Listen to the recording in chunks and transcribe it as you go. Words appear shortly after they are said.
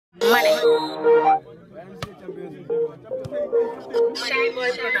money.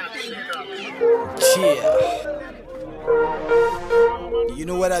 Yeah. You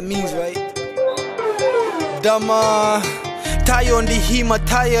know what that means, right? Dama tayo on the hima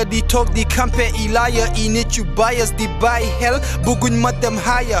tire the talk the campe ilaya init you bias the buy hell bugun madam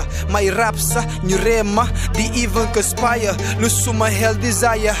higher my rapsa nyurema the even conspire lusuma hell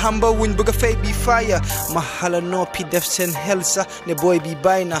desire hamba win buga fay be fire mahala no pdef sen helsa ne boy be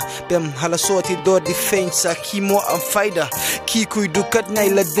bina bem hala sorti do the feinsa kimo am fighter kiku dukat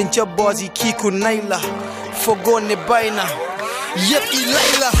naila dencha bozi kiku naila fogo ne bina yep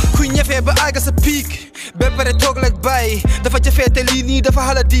ilaila kunya feba aga sa peak Better talk like bay dafa jafe te lii nii dafa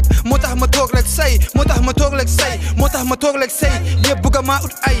hala deep moo tax ma toog like say moo tax ma toog like say moo tax ma toog like say ñëpp bugga maa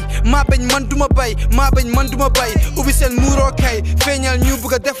ut ay maa bañ man duma bay maa bañ man duma bay ubbi seen muuroo kay feeñal ñu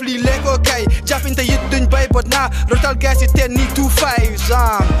bugga def lii lekkoo kay jàppinte yit duñ bay but naa rotal gas yi 10 nii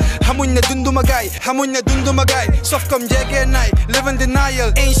 25 xamuñ ne dunduma gaay xamuñ ne dunduma gaay sof comme njegee naay living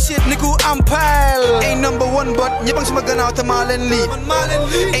denial ain't shit niku am pile ain't number one but ñëppang suma gannaaw te maa leen lii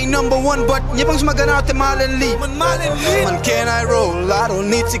ain't number one but ñëppang suma gannaaw te maa leen lii man can I roll I don't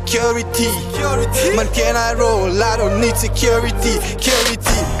need security man can I roll I don't need security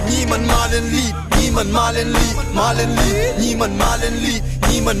ñii man maa leen lii ñii man maa leen lii maa leen lii ñii man maa leen lii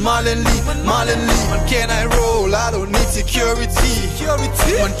ñii man maa leen lii maa leen lii man can I roll I don't need security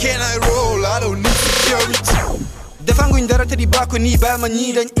man can I roll I don't need security defanguñ dara te di bako ni ba ma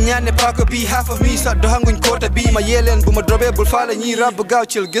ñi dañ ñaane pako bi half of me sa dohanguñ kota bi ma yelen bu ma drobe bul faala ñi rab gaaw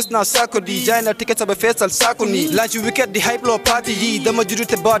cil gis na sako di jaay na ticket sabe fesal sako ni lunch weekend di hype low party yi dama judu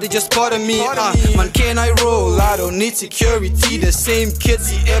te body just part of me man can I roll I don't need security the same kids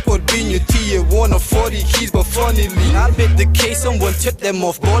the airport being your T one of 40 keys but funnily I'll bet the case someone tipped them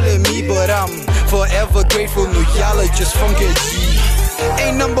off balling me but I'm forever grateful no y'all just from get G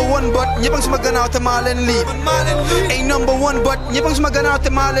ain't number one but ñëppang suma gannaaw te maa leen lii ain't number one but ñëppang suma gannaaw te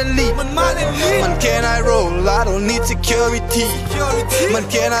maa leen lii man can I roll I don't need security man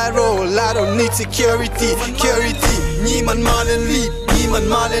can I roll I don't need security ñii man maa leen lii ñii man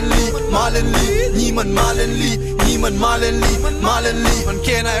maa leen lii maa leen lii ñii man maa leen lii ñii man maa leen lii maa leen lii man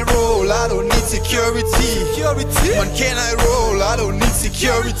can I roll I don't need security man can I roll I don't need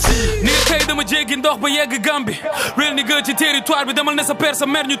security ni tey dama jéggi ndox ba yegg Gambie real ni gën ci territoire bi demal ne sa père sa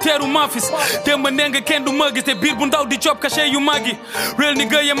mère ñu teeru mafis démb nee nga kenn du ma gis te biir bu ndaw di cob cachet yu màggi real ni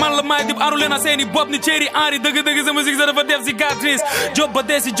gën ye man la maay dib aru leen a seeni bopp ni Thierry Henry dëgg-dëgg sa musique sa dafa def cicatrice job ba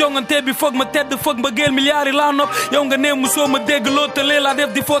dee si jongante bi foog ma tedd foog ma géel milliards yi laa nopp yow nga nee musoo ma dégg loo tëlee laa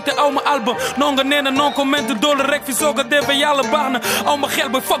def di foote aw ma album non nga nee na non comment doole rek fi soog a defee yàlla baax na aw ma xel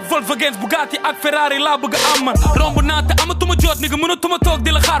ba foog Volkswagen Bugatti ak Ferrari laa bëgg a am man romb naa te amatuma jot ni nga mënatuma toog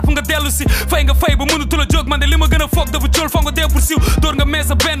di la xaar fu nga dellu si fay nga fay ba mënatula jóg man de li ma gën a foog dafa jël foog nga dee pour siiw door nga mee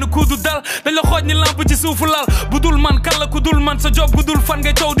sa benn ku du dal dañ la xooj ni lamp ci suufu lal bu dul man kan la ku dul man sa job bu dul fan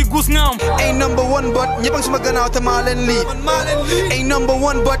ngay coow di guus nga am ain't number one but ñëppang suma gannaaw te maa leen lii ain't number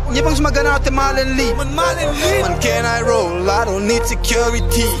one but ñëppang suma gannaaw te maa leen lii man can I roll I don't need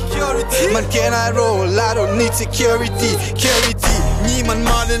security man can I roll I don't need security ñii man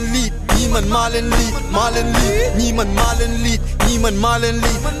maa leen lii ñii man maa leen lii maa leen lii ñii man maa leen lii ñii man maa leen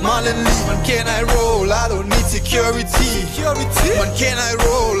lii maa leen lii man can I roll I don't need security man can I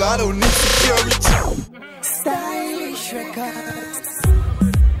roll I don't need security Stylish records.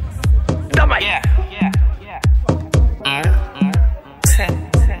 Yeah.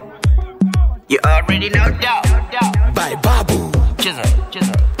 You already know, dog. by Babu Jizzle.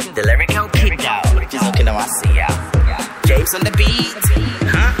 The lyrical kid, dog. Jizzle, can I see ya? James on the beat.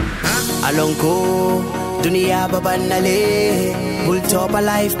 Alonko, dunia babanale, bull top a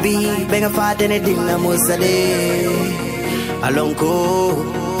life be, bang a fat and a dinner musade. Alonko,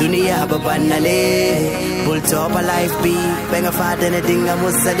 dunia babanale, bull top a life be, bang a fat and a dinner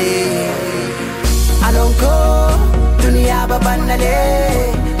musade. Alonko, dunia babanale,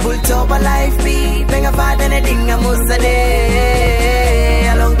 bull top a life be, bang a fat and a dinner musade.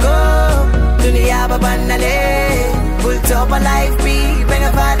 Alonko, dunia babanale. Full top a life be bang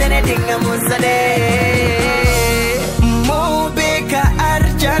a fad and a ding a musade Mo beka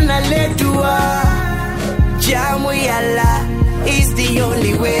arjana letua Jamu yalla is the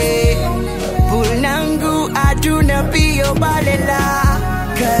only way Full nangu aduna be your balela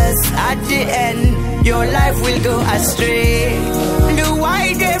Cause at the end your life will go astray The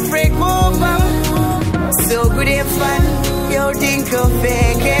why they break over So good and fun yo think of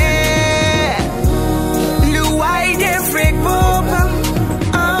fake Why they freak bobam?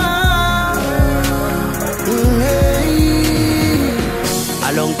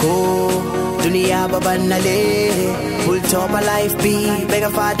 Alonko, dunia babanale, full bul topa life bi benga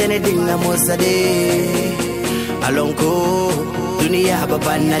fatene dinga musade alonko dunia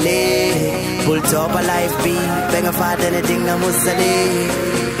babanale bul topa life bi benga fatene dinga musade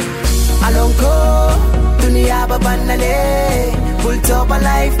alonko dunia babanale bul topa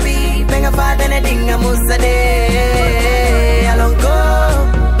life bi benga fatene dinga musade alonko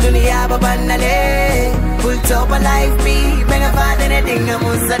dunia babanale bul topa life bi benga fatene dinga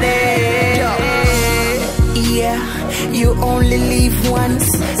musade. Yeah, you only live once,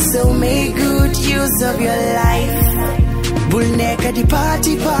 so make good use of your life. Bull neka di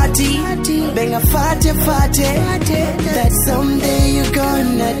party, benga fate, that someday you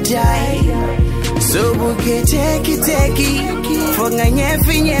gonna die. So buke take it, fonga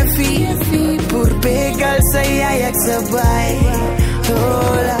nyefi, pur pegal sayayak sabay.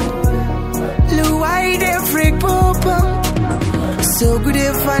 Hola, luai de freak popo, so good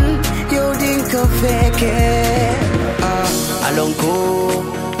and fun. Yo dinka feke alonko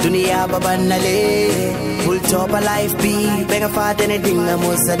dunia babanale bul topa life bi benga fatene dinga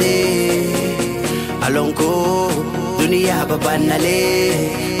musade alonko dunia babanale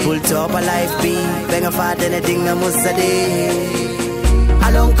bul topa life bi benga fatene dinga musade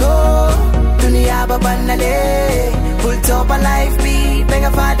alonko dunia babanale bul topa life bi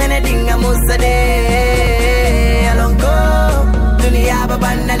benga fatene dinga musade alonko dunia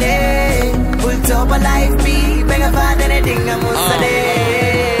babanale bul topa life bi benga fatene dinga musade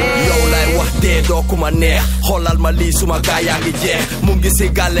yow lay wax dee doo ku ma neex xoolal ma lii suma gaay yaa ngi jeex mu ngi si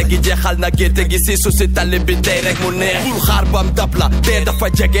gàlle gi jeexal na gétte gi si su si tali bi tey rek mu neex bul xaar bam dab la dee dafa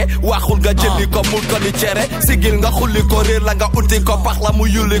jege waxul nga jëndi ko mul ko ni cere sigil nga xulli ko réer la nga uti ko pax la mu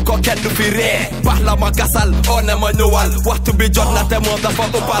yulli ko kenn du fi ree pax la ma gasal one ma ñëwal waxtu bi jot na te moom dafa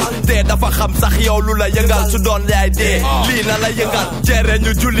uppal dee dafa xam sax yow lu la yëngal su doon yaay dee lii na la yëngal cere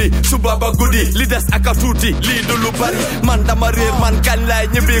ñu julli suba ba guddi li des aka tuuti lii du lu bari man dama réer man kañ lay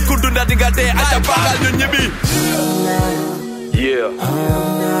ñibbi ku dunda di nga dee aca baagal ñu ñibbi yeah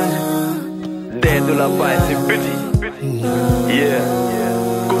dee du la bàyyi si biti yeah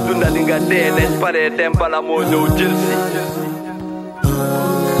ku dunda di nga dee dañ pare dem bala moo ñëw jël si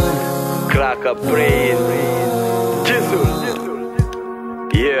crack a brain jisul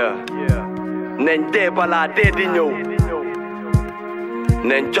yeah nañ dee balaa dee di ñëw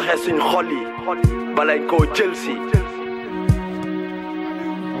nañ joxe suñ xol yi balañ koo jël si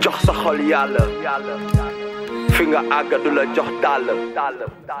jox sa xol yàlla fi nga àgga du la jox dàll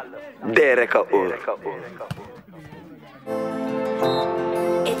dee rek a óor.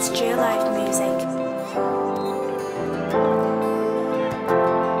 It's True Life Music.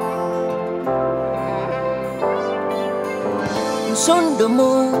 Sondomo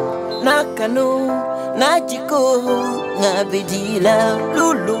nakano najiko ngabidila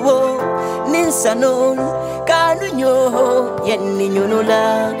luluwo ninsanon kanunyo yenni nyunula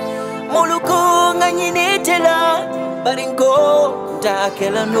muluko nganyinetela barinko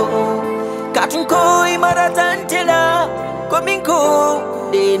takelano katunko imaratantela kominko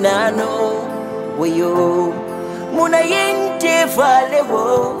denano wayo muna yente falewo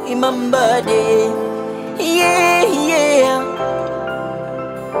imambade yeah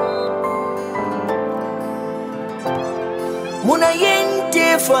muna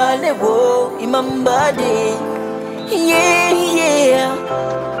yente falewo imambade yeah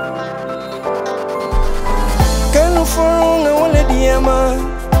kanu fonga wala diama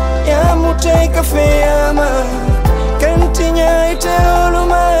ya mutai kafe ama kantinya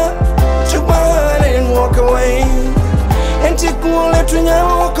itaoluma tubale and walk away and take all tunya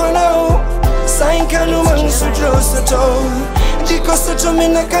okono sign kanu mansujo sato diko sato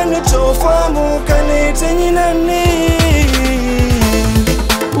mina kanu tofamu kanete nyinani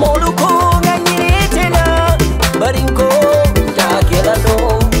moluko nganyitela barinko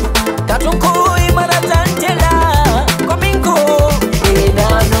takelano katunko imaratantela kominko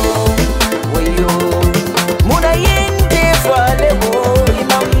enano wayo muna yente falewo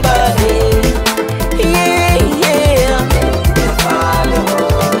imambade yeah falewo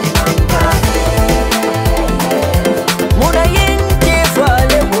imambade muna yente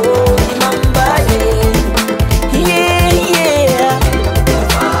falewo imambade yeah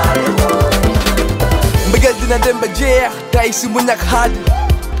mbëggeel dina dem ba jeex tay si mu ñak xaaj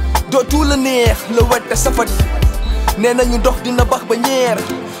dootu la neex la wette safat nee nañu dox dina bax ba ñeer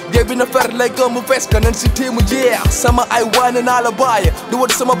dee bi na fer lay gëm mu fees ka nen si téemu jeex sama ay waane naa la bàyyi di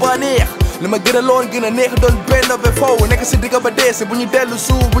wut sama bànneex li ma gën a loon gën a neex doon benn ba faw nekk si digga ba deese bu ñu dellu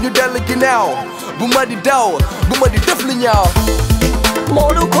suuf bu ñu dellu ginnaaw bu ma di daw bu ma di def lu ñaaw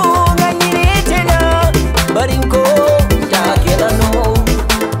moluko nganyitela barinko takelano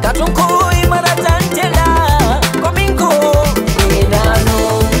katunko imaratantela kominko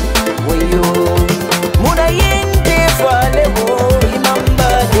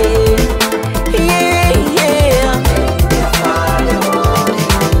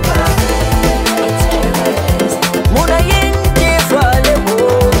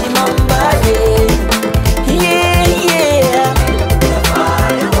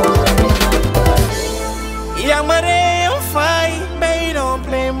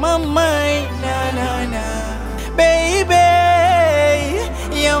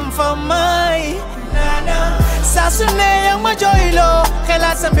for my nana. Sasune yang majoilo,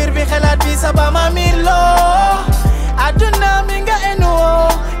 khelat sambir bi khelat bi sabama milo. Aduna minga eno,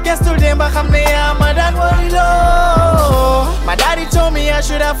 gestul demba khamne ya madan warilo. My daddy told me I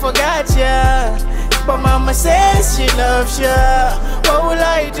should have forgot ya, but mama says she loves ya. What will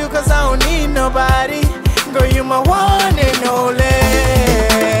I do 'cause I don't need nobody? Girl, you my one and only.